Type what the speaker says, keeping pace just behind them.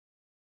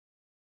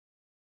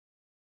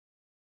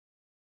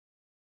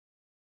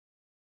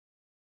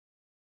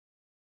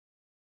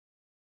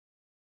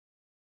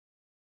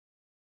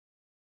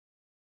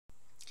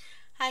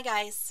Hi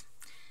guys.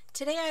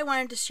 Today I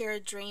wanted to share a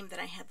dream that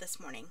I had this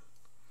morning.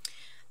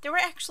 There were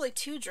actually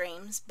two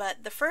dreams,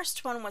 but the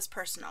first one was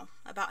personal,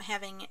 about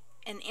having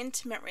an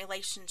intimate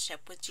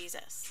relationship with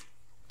Jesus.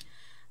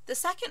 The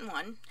second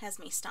one has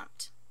me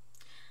stumped.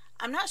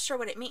 I'm not sure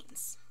what it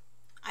means.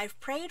 I've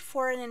prayed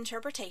for an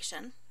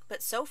interpretation,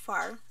 but so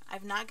far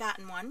I've not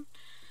gotten one,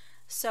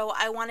 so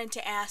I wanted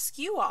to ask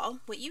you all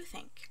what you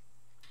think.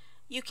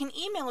 You can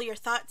email your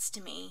thoughts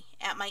to me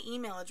at my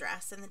email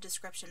address in the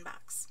description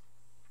box.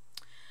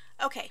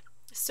 Okay,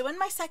 so in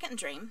my second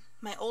dream,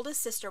 my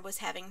oldest sister was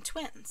having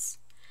twins.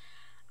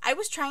 I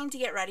was trying to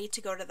get ready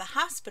to go to the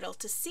hospital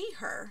to see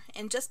her,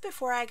 and just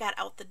before I got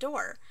out the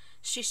door,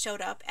 she showed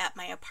up at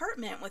my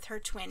apartment with her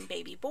twin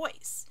baby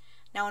boys.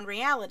 Now in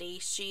reality,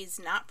 she's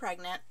not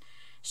pregnant.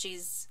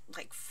 She's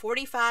like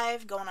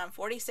 45, going on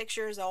 46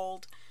 years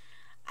old.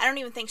 I don't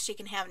even think she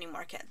can have any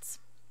more kids.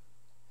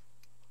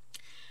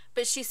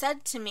 But she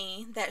said to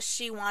me that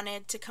she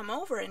wanted to come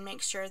over and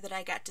make sure that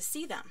I got to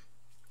see them.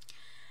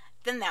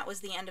 Then that was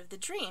the end of the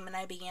dream, and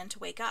I began to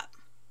wake up.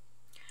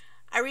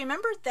 I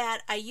remembered that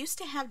I used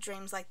to have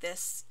dreams like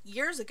this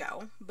years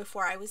ago,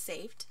 before I was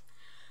saved.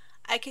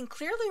 I can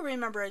clearly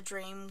remember a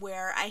dream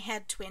where I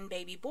had twin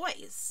baby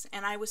boys,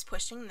 and I was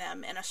pushing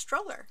them in a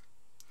stroller.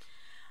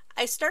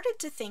 I started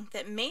to think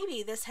that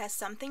maybe this has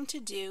something to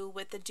do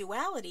with the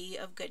duality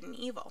of good and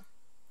evil.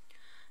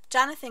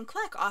 Jonathan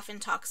Kleck often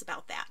talks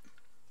about that.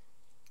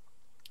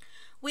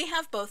 We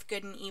have both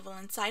good and evil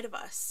inside of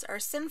us, our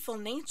sinful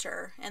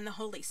nature and the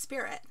Holy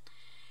Spirit,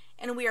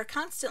 and we are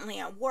constantly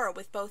at war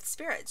with both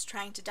spirits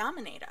trying to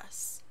dominate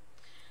us.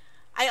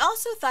 I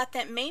also thought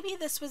that maybe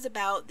this was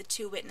about the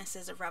two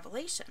witnesses of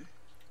Revelation.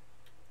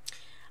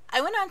 I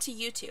went onto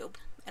YouTube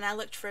and I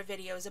looked for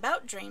videos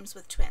about dreams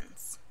with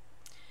twins.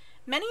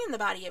 Many in the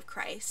body of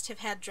Christ have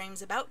had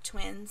dreams about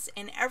twins,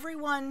 and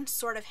everyone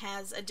sort of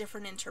has a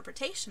different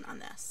interpretation on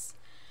this.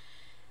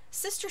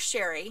 Sister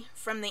Sherry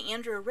from the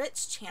Andrew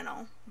Rich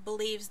channel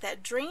believes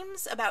that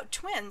dreams about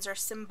twins are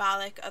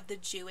symbolic of the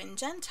Jew and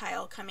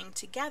Gentile coming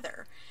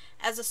together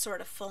as a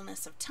sort of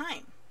fullness of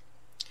time.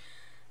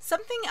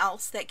 Something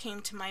else that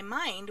came to my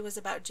mind was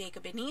about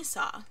Jacob and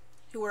Esau,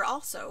 who were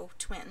also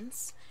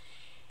twins,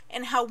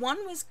 and how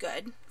one was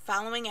good,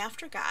 following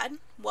after God,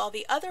 while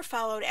the other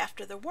followed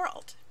after the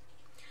world.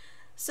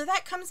 So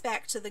that comes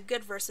back to the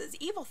good versus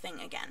evil thing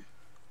again.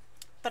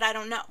 But I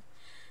don't know.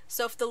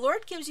 So if the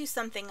Lord gives you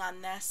something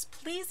on this,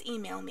 please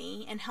email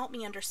me and help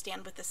me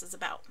understand what this is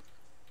about.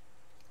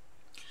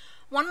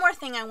 One more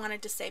thing I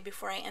wanted to say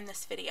before I end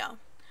this video.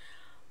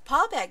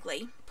 Paul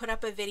Begley put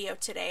up a video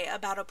today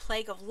about a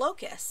plague of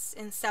locusts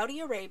in Saudi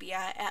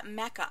Arabia at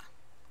Mecca.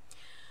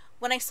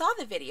 When I saw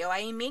the video, I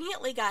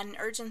immediately got an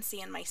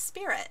urgency in my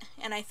spirit,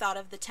 and I thought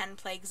of the 10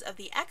 plagues of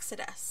the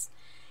Exodus,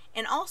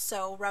 and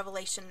also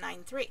Revelation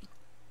 9:3.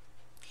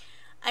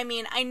 I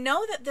mean, I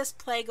know that this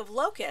plague of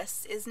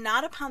locusts is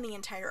not upon the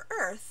entire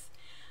earth,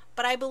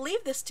 but I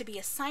believe this to be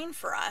a sign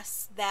for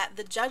us that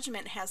the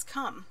judgment has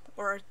come,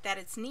 or that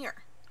it's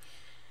near.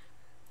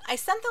 I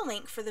sent the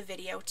link for the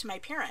video to my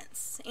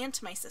parents and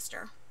to my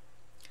sister.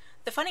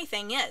 The funny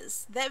thing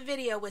is, that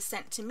video was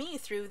sent to me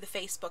through the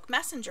Facebook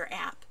Messenger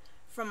app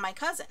from my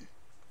cousin.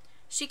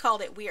 She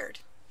called it weird.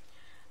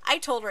 I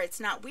told her it's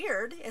not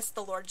weird, it's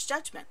the Lord's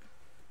judgment.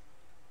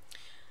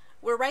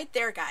 We're right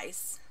there,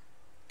 guys.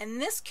 And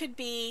this could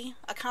be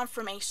a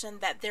confirmation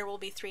that there will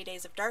be 3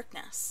 days of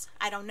darkness.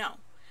 I don't know.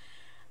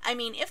 I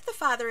mean, if the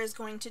Father is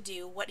going to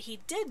do what he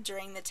did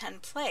during the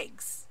 10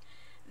 plagues,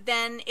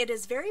 then it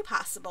is very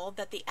possible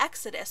that the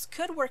Exodus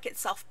could work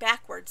itself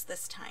backwards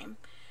this time,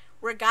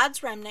 where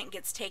God's remnant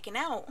gets taken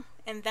out,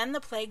 and then the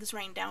plagues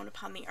rain down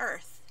upon the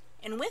earth,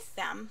 and with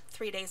them,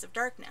 3 days of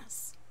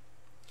darkness.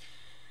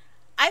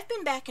 I've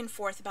been back and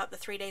forth about the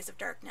 3 days of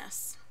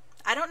darkness.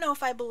 I don't know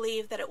if I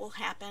believe that it will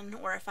happen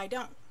or if I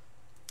don't.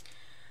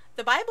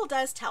 The Bible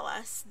does tell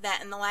us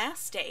that in the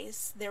last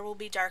days there will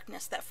be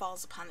darkness that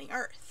falls upon the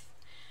earth,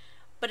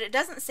 but it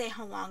doesn't say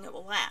how long it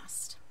will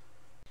last.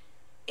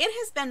 It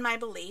has been my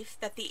belief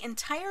that the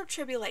entire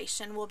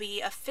tribulation will be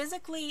a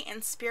physically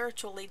and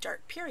spiritually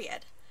dark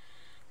period.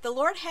 The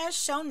Lord has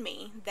shown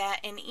me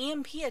that an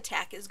EMP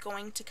attack is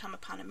going to come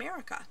upon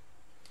America.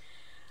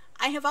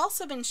 I have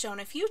also been shown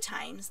a few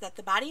times that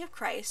the body of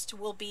Christ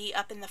will be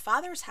up in the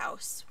Father's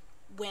house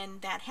when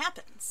that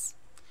happens.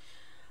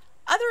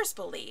 Others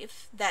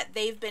believe that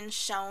they've been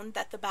shown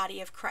that the body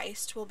of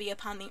Christ will be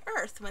upon the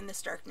earth when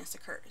this darkness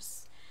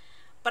occurs.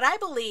 But I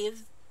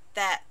believe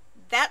that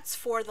that's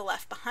for the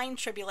left behind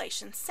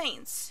tribulation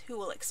saints who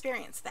will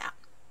experience that.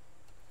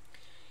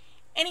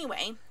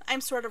 Anyway,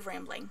 I'm sort of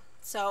rambling,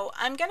 so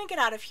I'm going to get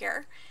out of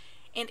here,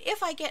 and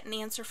if I get an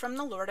answer from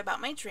the Lord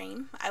about my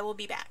dream, I will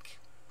be back.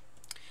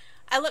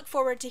 I look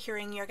forward to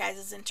hearing your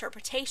guys'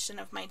 interpretation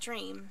of my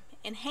dream,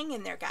 and hang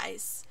in there,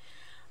 guys.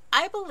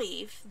 I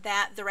believe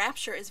that the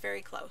rapture is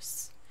very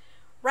close.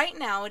 Right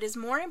now, it is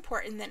more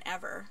important than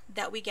ever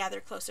that we gather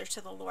closer to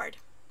the Lord.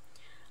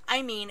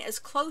 I mean, as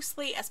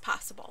closely as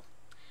possible.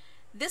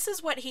 This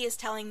is what he is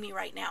telling me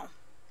right now.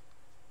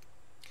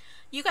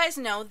 You guys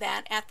know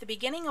that at the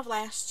beginning of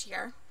last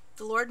year,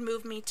 the Lord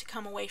moved me to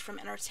come away from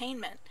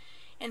entertainment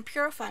and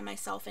purify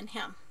myself in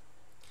Him.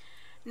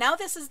 Now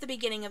this is the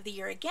beginning of the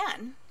year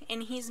again,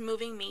 and He's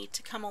moving me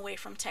to come away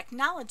from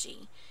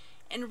technology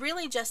and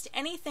really just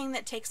anything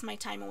that takes my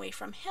time away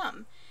from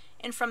Him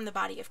and from the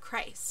body of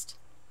Christ.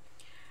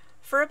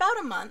 For about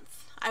a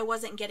month, I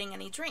wasn't getting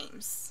any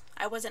dreams.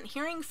 I wasn't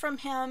hearing from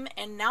Him,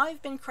 and now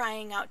I've been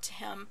crying out to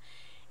Him,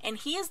 and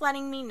He is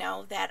letting me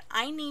know that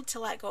I need to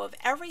let go of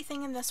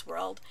everything in this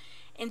world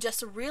and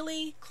just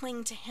really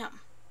cling to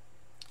Him.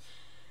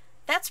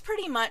 That's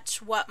pretty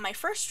much what my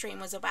first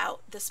dream was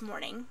about this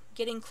morning,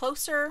 getting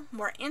closer,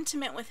 more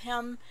intimate with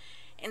Him,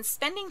 and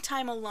spending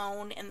time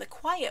alone in the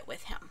quiet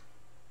with Him.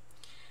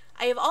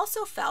 I have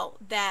also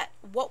felt that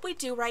what we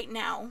do right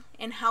now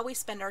and how we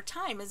spend our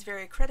time is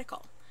very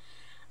critical.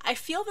 I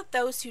feel that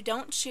those who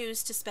don't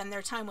choose to spend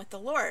their time with the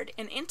Lord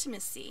in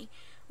intimacy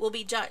will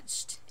be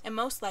judged and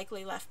most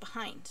likely left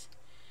behind.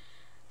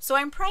 So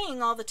I'm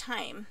praying all the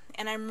time,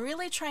 and I'm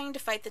really trying to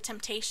fight the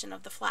temptation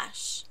of the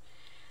flesh.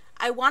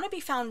 I want to be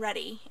found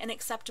ready and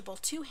acceptable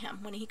to Him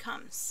when He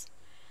comes.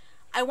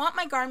 I want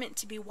my garment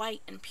to be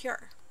white and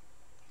pure.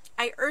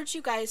 I urge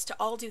you guys to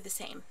all do the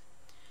same.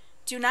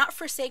 Do not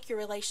forsake your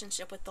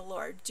relationship with the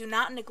Lord. Do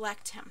not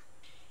neglect Him.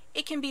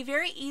 It can be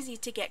very easy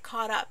to get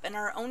caught up in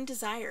our own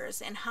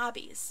desires and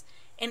hobbies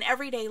in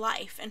everyday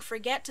life and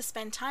forget to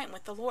spend time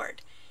with the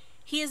Lord.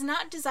 He is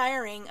not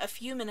desiring a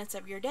few minutes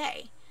of your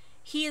day.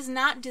 He is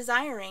not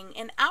desiring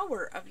an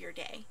hour of your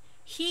day.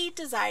 He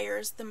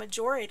desires the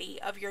majority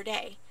of your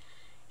day.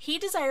 He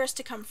desires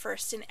to come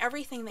first in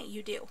everything that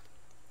you do.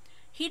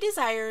 He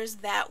desires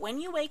that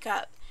when you wake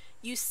up,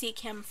 you seek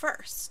Him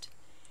first.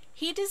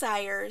 He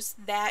desires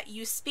that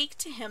you speak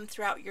to Him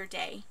throughout your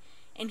day,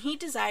 and He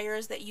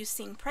desires that you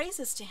sing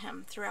praises to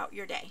Him throughout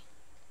your day.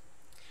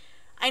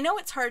 I know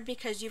it's hard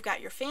because you've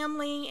got your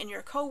family and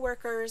your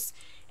coworkers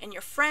and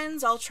your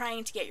friends all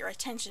trying to get your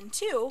attention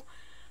too,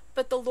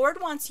 but the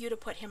Lord wants you to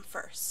put Him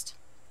first.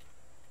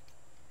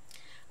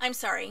 I'm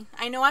sorry,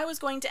 I know I was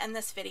going to end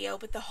this video,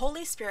 but the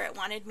Holy Spirit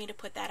wanted me to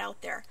put that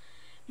out there.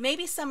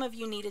 Maybe some of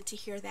you needed to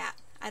hear that.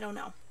 I don't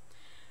know.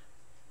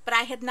 But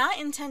I had not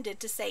intended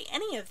to say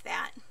any of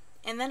that,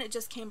 and then it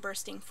just came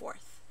bursting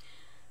forth.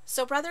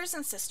 So brothers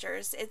and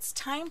sisters, it's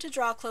time to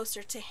draw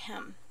closer to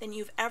Him than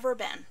you've ever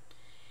been.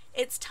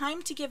 It's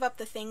time to give up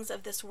the things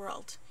of this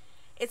world.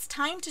 It's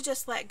time to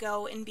just let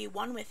go and be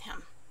one with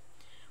Him.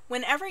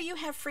 Whenever you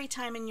have free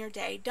time in your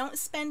day, don't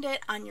spend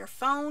it on your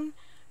phone,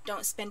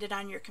 don't spend it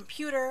on your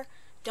computer,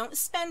 don't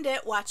spend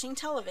it watching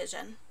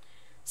television.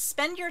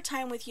 Spend your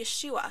time with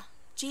Yeshua,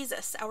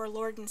 Jesus, our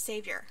Lord and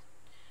Savior.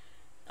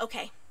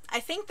 Okay, I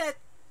think that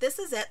this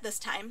is it this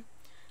time.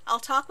 I'll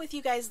talk with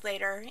you guys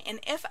later, and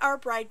if our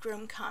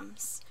bridegroom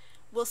comes,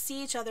 we'll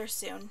see each other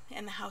soon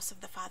in the house of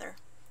the Father.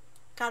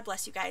 God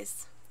bless you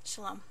guys.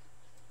 Shalom.